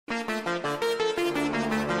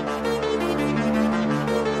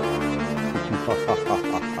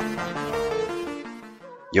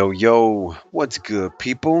Yo, yo, what's good,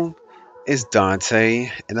 people? It's Dante,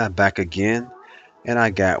 and I'm back again, and I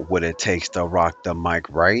got what it takes to rock the mic,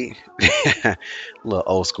 right? A little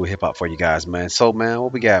old school hip hop for you guys, man. So, man,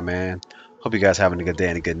 what we got, man? Hope you guys having a good day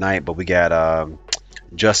and a good night. But we got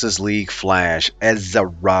Justice League Flash,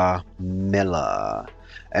 Ezra Miller.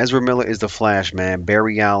 Ezra Miller is the Flash, man.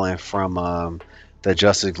 Barry Allen from the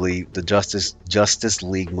Justice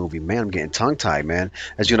League movie. Man, I'm getting tongue tied, man.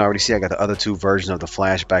 As you can already see, I got the other two versions of the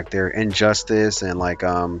Flash back there, Injustice and like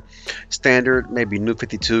standard, maybe New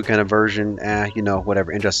 52 kind of version.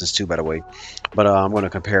 Whatever. Injustice 2, by the way. But I'm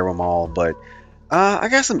gonna compare them all. But I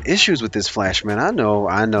got some issues with this Flash, man. I know,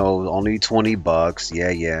 only $20.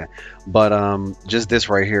 Yeah, yeah. But just this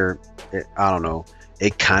right here, I don't know.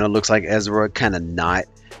 It kind of looks like Ezra, kind of not.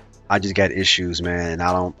 I just got issues, man. And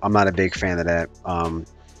I'm not a big fan of that.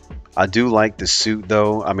 I do like the suit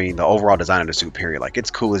though. I mean, the overall design of the suit, period. Like, it's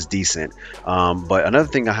cool, it's decent. But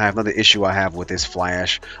another issue I have with this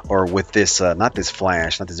Flash, or with this, not this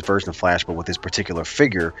Flash, not this version of Flash, but with this particular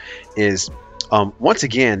figure, is once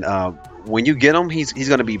again, when you get him, he's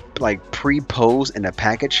gonna be like pre-posed in a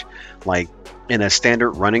package, like in a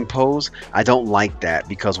standard running pose. I don't like that,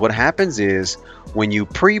 because what happens is when you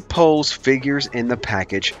pre-pose figures in the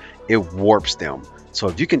package, it warps them. So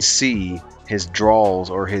if you can see his draws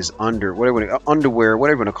or his underwear, whatever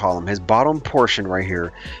you want to call them, his bottom portion right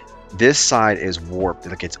here, this side is warped,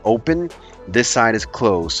 like it's open, this side is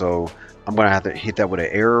closed. So I'm gonna have to hit that with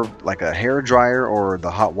like a hair dryer or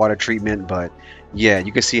the hot water treatment. But yeah,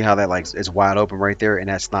 you can see how that like is wide open right there, and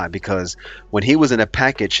that's not because when he was in a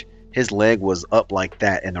package, his leg was up like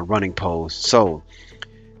that in a running pose. So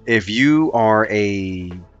if you are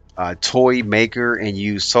a toy maker and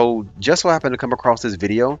you just so happen to come across this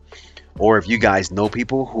video, or if you guys know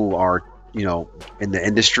people who are, in the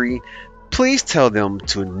industry, please tell them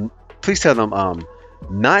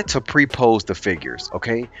not to pre-pose the figures.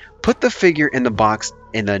 Okay, put the figure in the box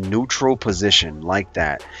in a neutral position like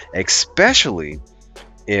that, especially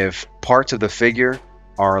if parts of the figure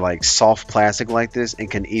are like soft plastic like this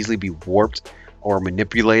and can easily be warped or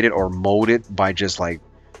manipulated or molded by just like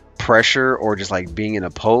pressure or just like being in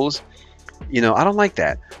a pose. I don't like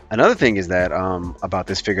that. Another thing is that about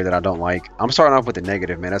this figure that I don't like. I'm starting off with the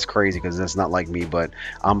negative, man. That's crazy because that's not like me. But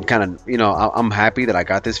I'm kind of, I'm happy that I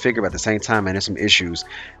got this figure. But at the same time, man, there's some issues.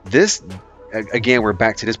 This, again, we're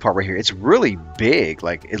back to this part right here. It's really big.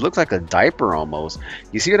 Like, it looks like a diaper almost.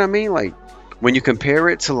 You see what I mean? Like, when you compare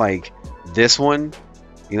it to like this one,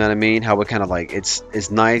 you know what I mean? How it kind of like it's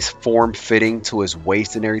nice form fitting to his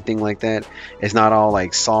waist and everything like that. It's not all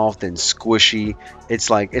like soft and squishy. It's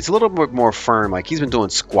like it's a little bit more firm. Like, he's been doing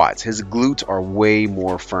squats. His glutes are way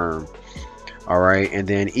more firm. All right, and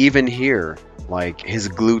then even here, like his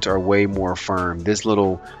glutes are way more firm.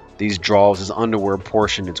 These draws, his underwear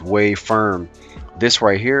portion, it's way firm. This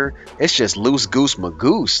right here, it's just loose goose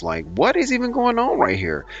magoose. Like, what is even going on right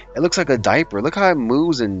here? It looks like a diaper. Look how it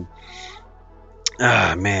moves. And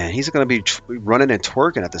ah, man, he's gonna be running and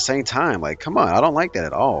twerking at the same time. Like, come on, I don't like that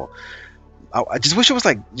at all. I just wish it was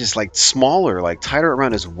like just like smaller, like tighter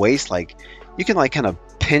around his waist. Like, you can like kind of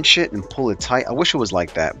pinch it and pull it tight. I wish it was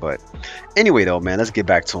like that. But anyway, though, man, let's get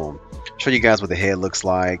back to him. Show you guys what the head looks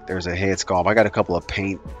like. There's a head sculpt. I got a couple of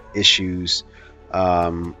paint issues.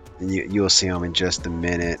 You'll see them in just a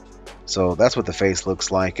minute. So that's what the face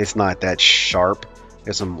looks like. It's not that sharp.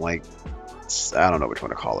 There's some like, I don't know which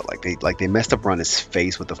one to call it. Like they messed up around his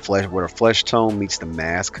face with the flesh, where the flesh tone meets the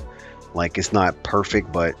mask. Like, it's not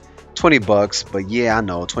perfect, but $20. But yeah, I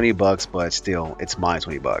know, $20, but still, it's my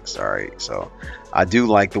 $20. All right, so I do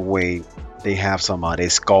like the way they have they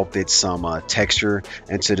sculpted some texture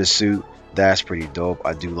into the suit. That's pretty dope.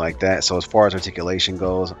 I do like that. So as far as articulation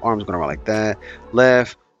goes, arms going around like that,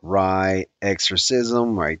 left, right,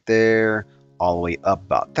 exorcism right there, all the way up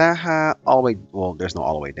about that high, all the way, well, there's no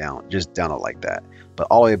all the way down, just down it like that, but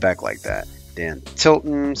all the way back like that, then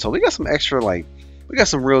tilting. So we got some extra, like, we got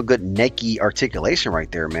some real good necky articulation right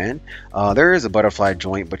there, man. There is a butterfly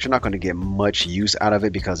joint, but you're not going to get much use out of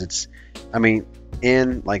it because it's, I mean,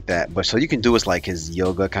 in like that. But so you can do it's like his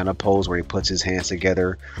yoga kind of pose where he puts his hands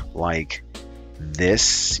together like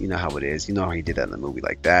this. You know how it is. You know how he did that in the movie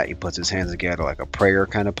like that. He puts his hands together like a prayer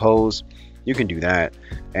kind of pose. You can do that.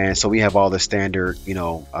 And so we have all the standard,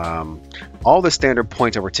 all the standard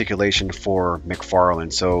points of articulation for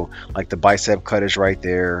McFarlane. So like the bicep cut is right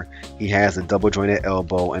there. He has a double jointed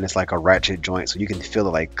elbow, and it's like a ratchet joint. So you can feel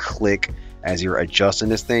it like click as you're adjusting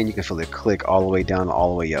this thing. You can feel it click all the way down, all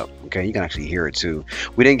the way up. Okay, you can actually hear it too.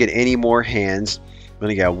 We didn't get any more hands. We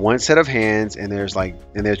only got one set of hands, and there's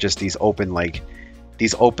just these open, like,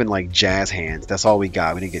 these open like jazz hands. That's all we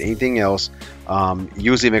got. We didn't get anything else.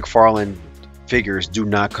 Usually McFarlane figures do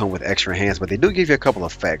not come with extra hands, but they do give you a couple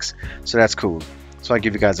effects, so that's cool. So I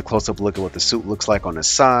give you guys a close-up look at what the suit looks like on the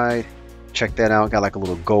side. Check that out. Got like a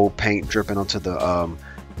little gold paint dripping onto the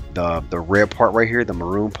red part right here, the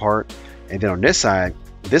maroon part. And then on this side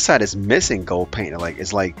is missing gold paint. Like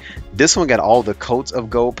it's like this one got all the coats of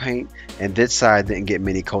gold paint, and this side didn't get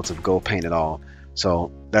many coats of gold paint at all.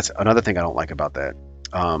 So that's another thing I don't like about that.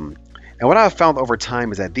 And what I've found over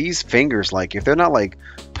time is that these fingers, like if they're not like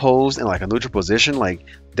posed in like a neutral position, like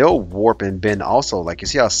they'll warp and bend also. Like you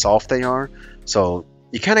see how soft they are. So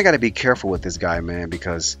you kind of got to be careful with this guy, man,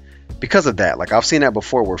 because of that. Like I've seen that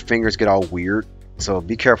before where fingers get all weird. So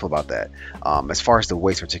be careful about that. As far as the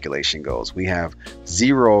waist articulation goes, we have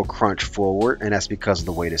 0 crunch forward, and that's because of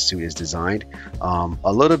the way the suit is designed.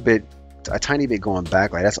 A tiny bit going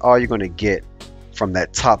back, like that's all you're going to get from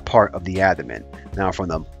that top part of the abdomen. Now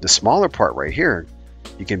from the smaller part right here,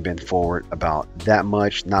 you can bend forward about that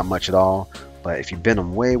much, not much at all. But if you bend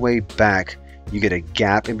them way back, you get a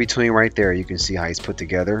gap in between right there. You can see how he's put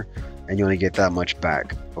together, and you only get that much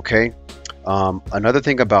back. Okay. Another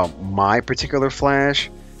thing about my particular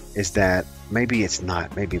Flash is that maybe it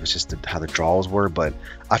was just how the draws were, but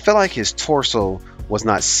I felt like his torso was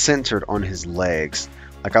not centered on his legs.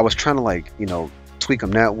 Like I was trying to like, you know, tweak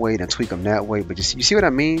him that way, then tweak him that way, but you see what I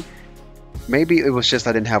mean? Maybe it was just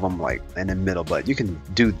I didn't have him like in the middle, but you can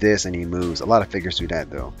do this and he moves. A lot of figures do that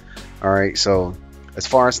though. All right, so as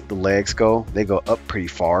far as the legs go, they go up pretty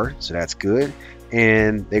far, so that's good.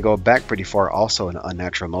 And they go back pretty far also in an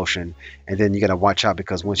unnatural motion. And then you got to watch out,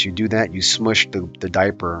 because once you do that, you smush the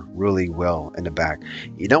diaper really well in the back.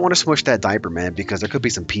 You don't want to smush that diaper, man, because there could be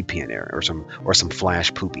some pee in there or some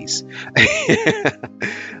Flash poopies.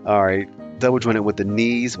 All right, double jointed with the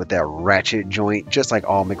knees with that ratchet joint, just like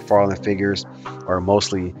all McFarlane figures, or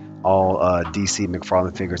mostly all DC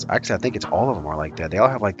McFarlane figures. Actually, I think it's all of them are like that. They all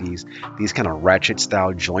have like these kind of ratchet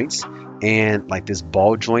style joints, and like this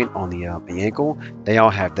ball joint on the ankle. They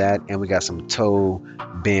all have that, and we got some toe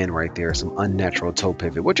bend right there, some unnatural toe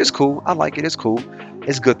pivot, which is cool. I like it. It's cool.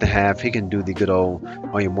 It's good to have. He can do the good old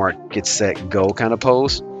on your mark, get set, go kind of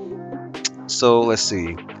pose. So let's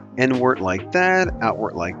see. Inward like that,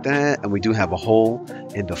 outward like that, and we do have a hole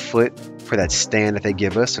in the foot for that stand that they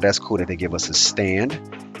give us. So that's cool that they give us a stand.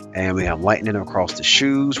 And we have lightning across the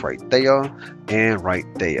shoes right there and right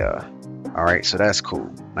there. All right, so that's cool.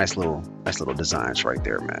 Nice little designs right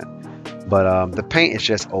there, man. But the paint is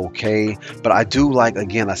just okay. But I do like,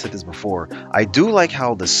 again, I said this before, I do like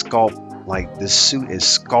how the sculpt, like this suit is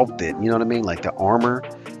sculpted. You know what I mean? Like the armor,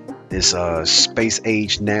 this space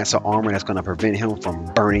age NASA armor that's going to prevent him from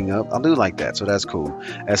burning up. I do like that, so that's cool.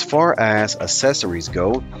 As far as accessories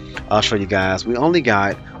go, I'll show you guys. We only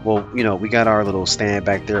got, well, you know, we got our little stand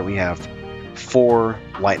back there. We have 4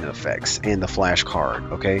 lightning effects and the flash card.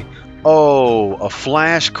 Okay. Oh, a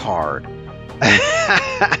flash card.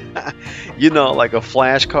 You know, like a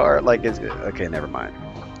flash card. Like it's okay. Never mind.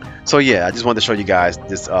 So yeah, I just wanted to show you guys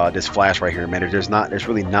this flash right here, man. There's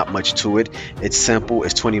really not much to it. It's simple.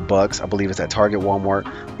 It's $20. I believe it's at Target,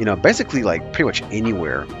 Walmart. You know, basically like pretty much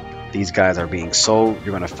anywhere these guys are being sold,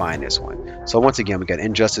 you're gonna find this one. So once again, we got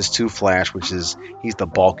Injustice 2 Flash, which is he's the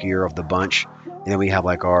bulkier of the bunch, and then we have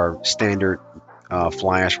like our standard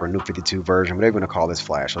Flash or New 52 version, whatever you want to call this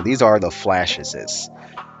Flash. So these are the Flashes.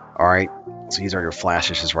 All right, so these are your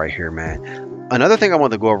Flashes right here, man. Another thing I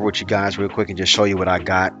want to go over with you guys real quick and just show you what I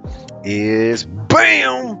got is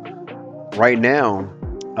BAM! Right now,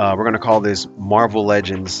 we're going to call this Marvel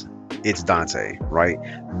Legends It's Dante, right?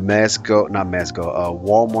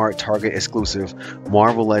 Walmart, Target exclusive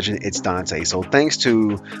Marvel Legend It's Dante. So thanks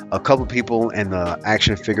to a couple people in the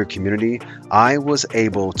action figure community, I was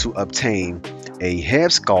able to obtain a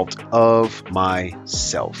head sculpt of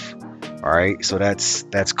myself. All right, so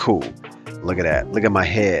that's cool. Look at that. Look at my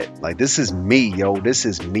head. Like, this is me, yo. This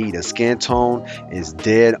is me. The skin tone is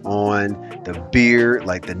dead on. The beard,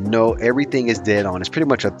 like the nose, everything is dead on. It's pretty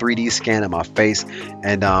much a 3D scan of my face.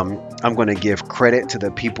 And I'm going to give credit to the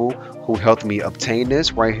people who helped me obtain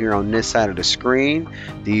this right here on this side of the screen.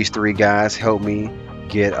 These 3 guys helped me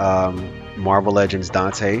get Marvel Legends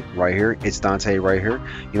Dante right here. It's Dante right here.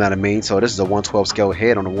 You know what I mean? So this is a 1/12 scale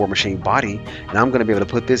head on the War Machine body, and I'm gonna be able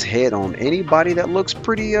to put this head on anybody that looks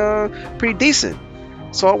pretty decent.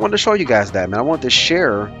 So I wanted to show you guys that, man. I wanted to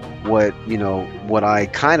share what I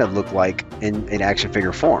kind of look like in action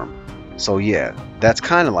figure form. So yeah, that's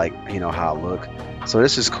kind of like how I look. So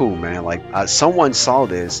this is cool, man. Like someone saw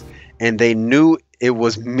this and they knew it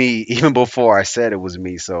was me even before I said it was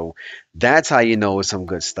me. So that's how you know it's some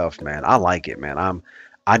good stuff, man. I like it, man.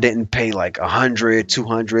 I didn't pay like 100,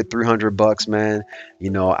 200, $300, man.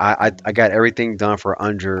 I got everything done for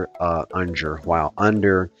under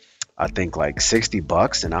I think like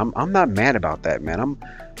 $60, and I'm not mad about that, man.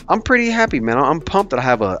 I'm pretty happy, man. I'm pumped that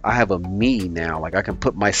I have a me now. Like I can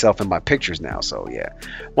put myself in my pictures now. So yeah,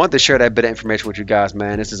 wanted to share that bit of information with you guys,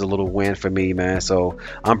 man. This is a little win for me, man. So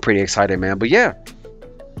I'm pretty excited, man. But yeah,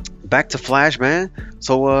 back to Flash, man.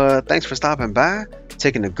 So thanks for stopping by,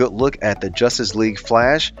 taking a good look at the Justice League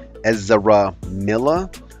Flash, Ezra Miller,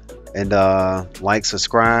 and like,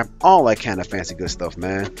 subscribe, all that kind of fancy good stuff,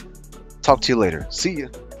 man. Talk to you later. See ya.